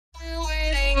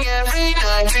Alright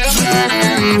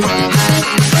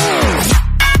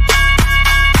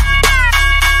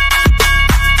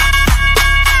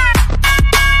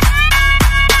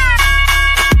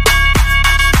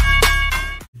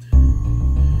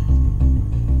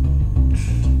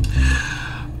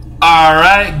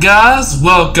guys,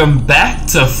 welcome back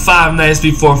to Five Nights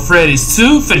Before Freddy's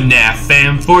 2 FNAF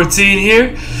Fan 14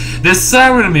 here. This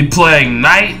time we're going to be playing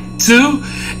Night 2,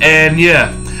 and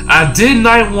yeah, I did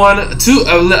Night 1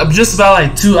 just about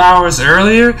like 2 hours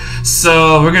earlier,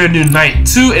 so we're going to do Night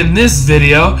 2 in this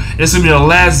video. This will be the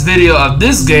last video of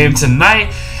this game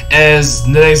tonight, as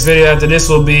the next video after this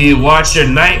will be Watch Your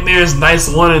Nightmares Nights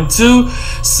 1 and 2.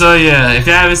 So yeah, if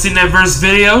you haven't seen that first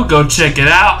video, go check it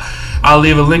out. I'll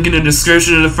leave a link in the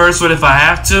description of the first one if I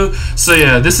have to. So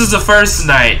yeah, this is the first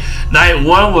night. Night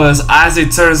 1 was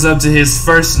Isaac turns up to his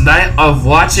first night of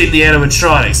watching the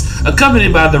animatronics.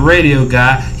 Accompanied by the radio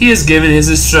guy, he is giving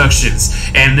his instructions.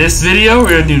 And in this video, we're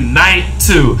going to do Night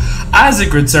 2.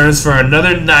 Isaac returns for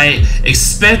another night,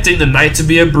 expecting the night to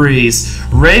be a breeze.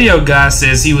 Radio guy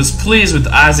says he was pleased with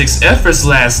Isaac's efforts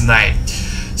last night.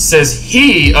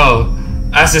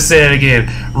 I should say it again.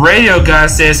 Radio guy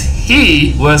says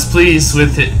he was pleased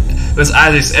with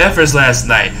Isaac's efforts last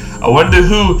night. I wonder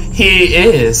who he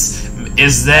is.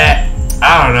 Is that,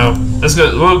 I don't know. Let's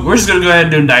go. We're just gonna go ahead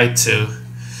and do Night 2.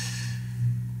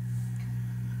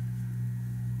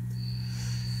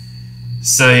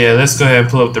 So yeah, let's go ahead and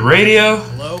pull up the radio.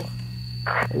 Hello?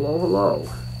 Hello, hello.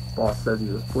 Boss says he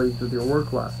was pleased with your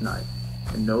work last night.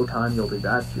 In no time you'll be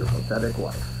back to your pathetic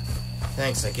life.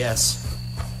 Thanks, I guess.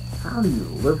 How do you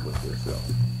live with yourself?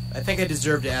 I think I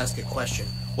deserve to ask a question.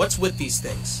 What's with these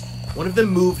things? One of them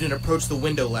moved and approached the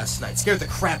window last night. Scared the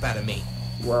crap out of me.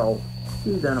 Well,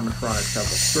 these animatronics have a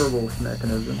servo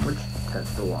mechanism which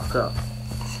tends to lock up.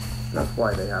 That's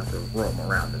why they have to roam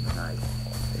around in the night.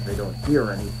 If they don't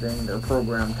hear anything, they're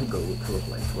programmed to go to a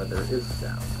place where there is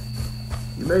sound.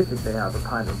 You may think they have a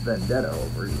kind of vendetta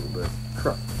over you, but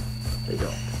trust me, they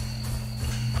don't.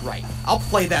 Right. I'll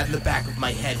play that in the back of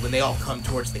my head when they all come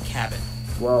towards the cabin.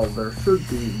 Well, there should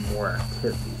be more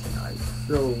activity tonight,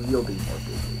 so you'll be more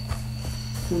busy.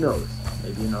 Who knows?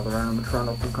 Maybe another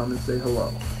animatronic will come and say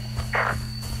hello.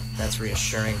 That's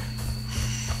reassuring.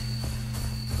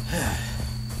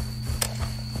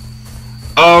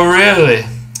 Oh really?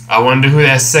 I wonder who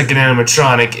that second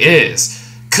animatronic is.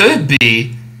 Could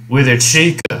be Withered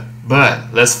Chica,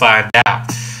 but let's find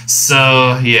out.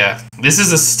 So yeah, this is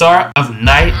the start of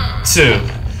Night 2.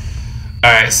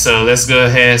 Alright, so let's go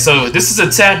ahead. So this is a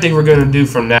tactic we're gonna do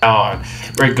from now on.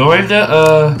 We're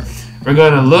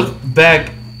gonna look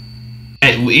back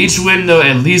at each window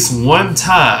at least one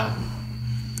time.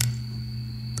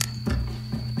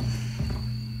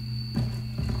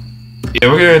 Yeah,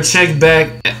 we're gonna check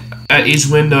back at each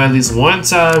window at least one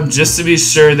time just to be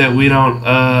sure that we don't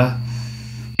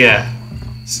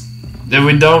that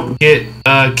we don't get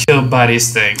killed by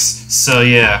these things. So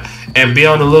yeah, and be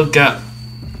on the lookout.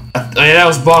 Oh yeah, that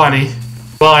was Bonnie.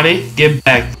 Bonnie, get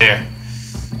back there.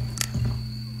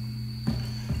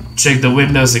 Check the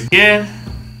windows again.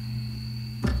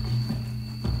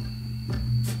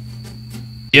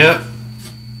 Yep.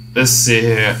 Let's see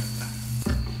here.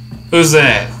 Who's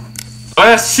that? Oh,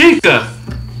 that's Chica.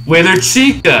 Withered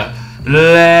Chica.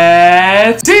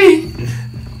 Let's eat.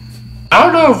 I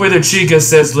don't know if Withered Chica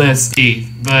says let's eat,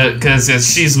 but because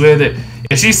she's with it.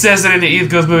 If she says it in the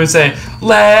East Coast movie, say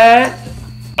let.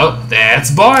 Oh, that's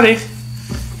Bonnie.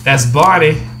 That's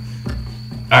Bonnie.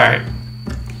 Alright.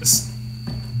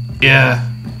 Yeah.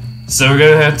 So we're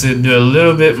gonna have to do a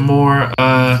little bit more.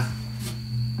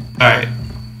 Alright.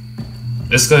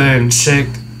 Let's go ahead and check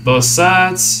both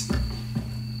sides.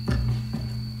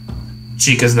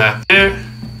 Chica's not there.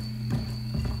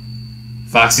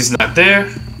 Foxy's not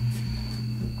there.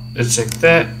 Let's check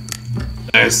that.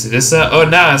 Alright, see this side. Oh,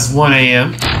 now it's 1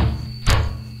 a.m.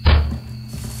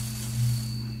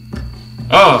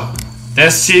 Oh,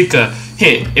 that's Chica.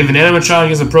 Hint, if an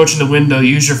animatronic is approaching the window,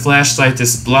 use your flashlight to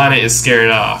blind it and scare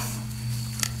it off.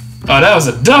 Oh, that was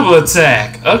a double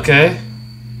attack. Okay.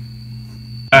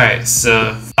 Alright,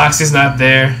 so Foxy's not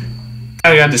there.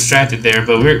 Kinda got distracted there,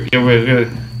 but we're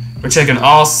checking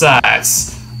all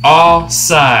sides. All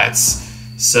sides.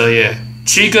 So yeah,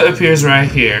 Chica appears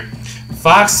right here.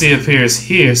 Foxy appears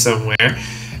here somewhere.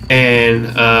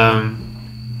 And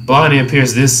Bonnie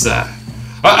appears this side.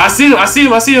 Oh, I see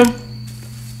him.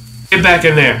 Get back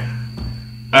in there.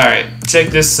 Alright, check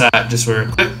this side just real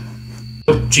quick.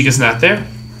 Nope, Chica's not there.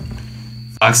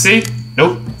 Foxy?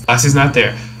 Nope, Foxy's not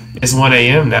there. It's 1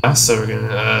 a.m. now, so we're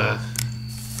gonna,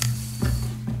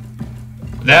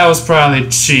 That was probably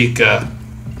Chica.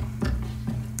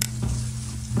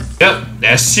 Yep,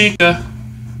 that's Chica.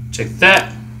 Check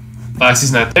that.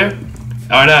 Foxy's not there.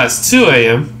 Oh, now it's 2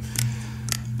 a.m.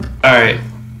 Alright.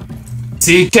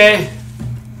 TK?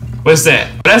 What's that?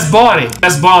 Oh, that's Bonnie.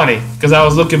 That's Bonnie. Because I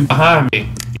was looking behind me.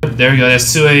 Yep, there we go.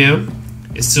 That's 2 a.m.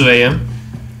 It's 2 a.m.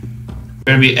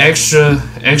 We're going to be extra,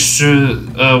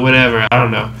 whatever. I don't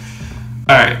know.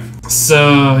 Alright.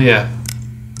 So, yeah.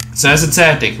 So that's a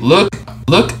tactic. Look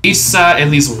each side at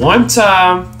least one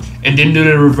time and then do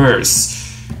the reverse.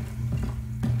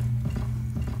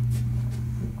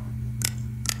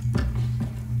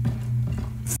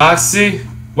 Foxy?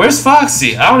 Where's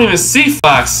Foxy? I don't even see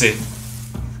Foxy.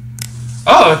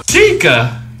 Oh,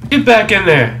 Chica! Get back in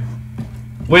there.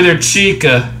 Withered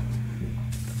Chica.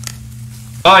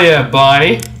 Oh yeah,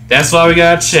 Bonnie. That's why we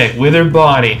gotta check. Withered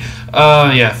Bonnie.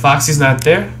 Yeah, Foxy's not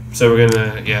there. So we're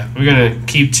gonna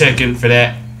keep checking for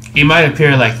that. He might appear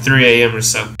at like 3 a.m. or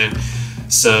something.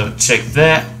 So check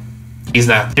that. He's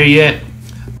not there yet.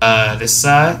 This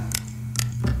side.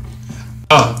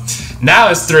 Oh,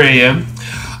 now it's 3 a.m.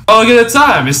 Oh, look at the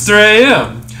time. It's 3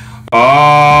 a.m.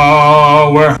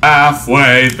 Oh, we're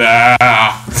halfway there.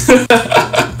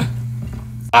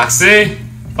 Foxy?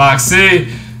 Foxy?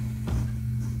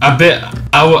 I bet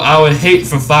I would hate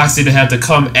for Foxy to have to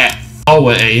come at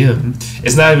 4 a.m.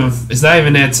 It's not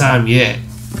even that time yet.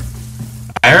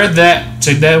 I heard that.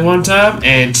 Check that one time.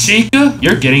 And Chica,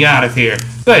 you're getting out of here.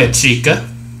 Go ahead, Chica.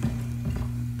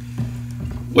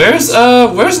 Where's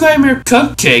Nightmare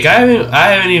Cupcake? I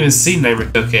haven't even seen Nightmare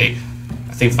Cupcake.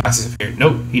 I think Foxy's appeared.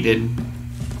 Nope, he didn't.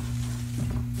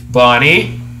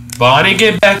 Bonnie,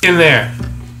 get back in there.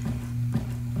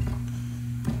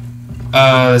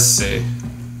 Let's see.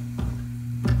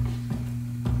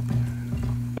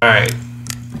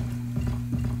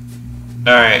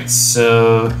 Alright,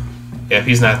 so yeah,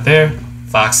 he's not there.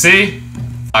 Foxy,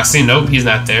 nope, he's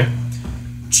not there.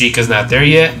 Chica's not there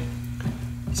yet.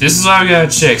 So this is why we gotta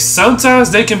check.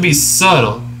 Sometimes they can be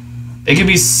subtle. They can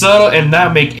be subtle and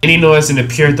not make any noise and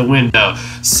appear at the window.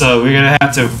 So we're gonna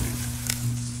have to.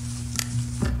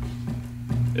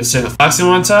 Let's check Foxy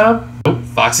one time. Nope,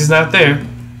 Foxy's not there.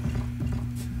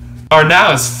 Or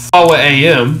now it's 4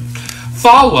 a.m.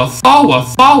 4.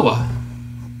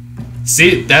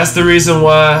 See, that's the reason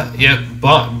why. Yep,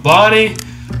 Bonnie,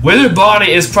 Withered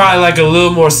Bonnie is probably like a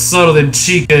little more subtle than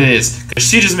Chica is, because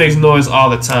she just makes noise all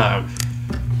the time.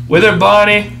 Withered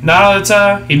Bonnie, not all the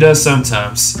time. He does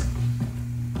sometimes.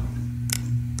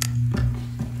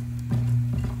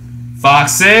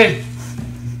 Foxy.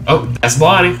 Oh, that's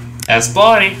Bonnie. That's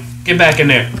Bonnie. Get back in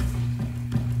there.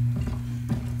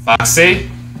 Foxy.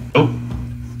 Nope.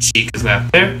 Chica's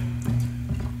not there.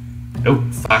 Nope.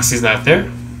 Foxy's not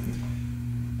there.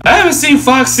 I haven't seen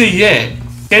Foxy yet.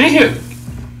 Can you hear?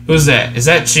 Who's that? Is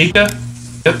that Chica?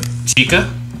 Yep. Chica.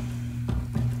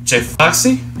 Check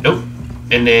Foxy. Nope.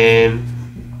 And then.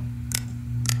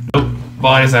 Nope.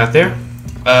 Bonnie's not there.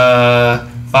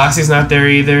 Foxy's not there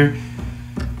either.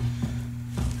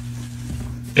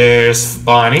 There's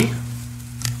Bonnie.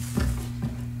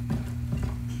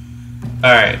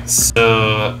 Alright,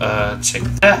 so check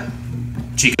that.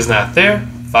 Chica's not there.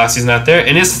 Foxy's not there.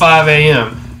 And it's 5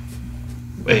 a.m.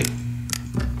 Wait.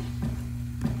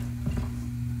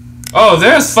 Oh,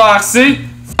 there's Foxy.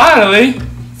 Finally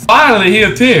he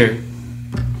appeared.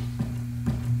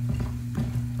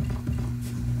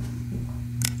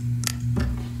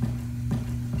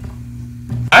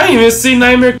 I didn't even see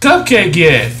Nightmare Cupcake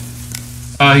yet.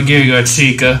 Oh, here you go,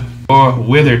 Chica. Or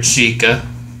Withered Chica.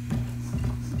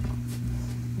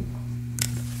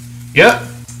 Yep.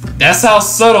 That's how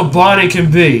subtle Bonnie can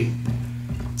be.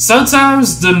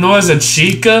 Sometimes the noise of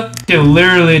Chica can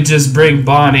literally just bring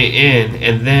Bonnie in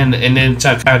and then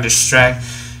to kind of distract.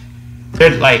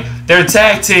 They're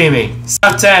tag teaming.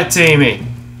 Stop tag teaming.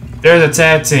 There's a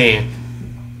tag team.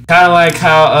 Kind of like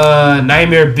how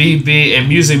Nightmare BB and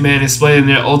Music Man explained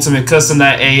their ultimate custom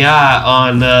night AI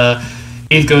on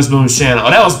Heath Goes Boom's channel. Oh,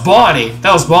 that was Bonnie.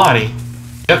 That was Bonnie.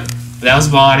 Yep, that was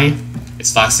Bonnie.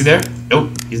 Is Foxy there?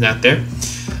 Nope, he's not there.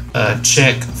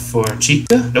 Check for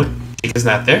Chica. Nope, Chica's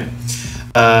not there.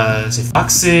 See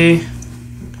Foxy.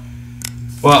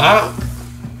 Well, I don't.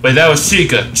 Wait, that was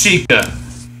Chica. Chica.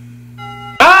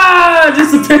 Ah,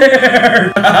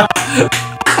 disappeared.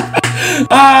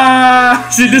 Ah,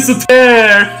 she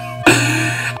disappeared.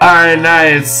 Alright, now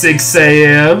it's 6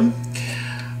 a.m.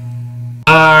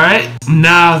 Alright,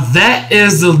 now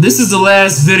this is the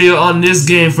last video on this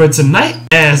game for tonight,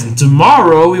 as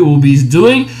tomorrow we will be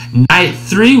doing night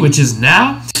 3, which is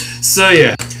now. So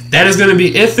yeah, that is going to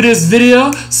be it for this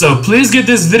video. So please give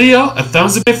this video a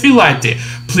thumbs up if you liked it.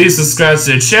 Please subscribe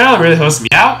to the channel, it really helps me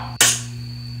out.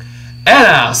 And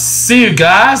I'll see you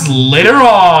guys later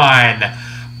on.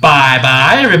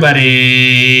 Bye-bye,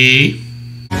 everybody.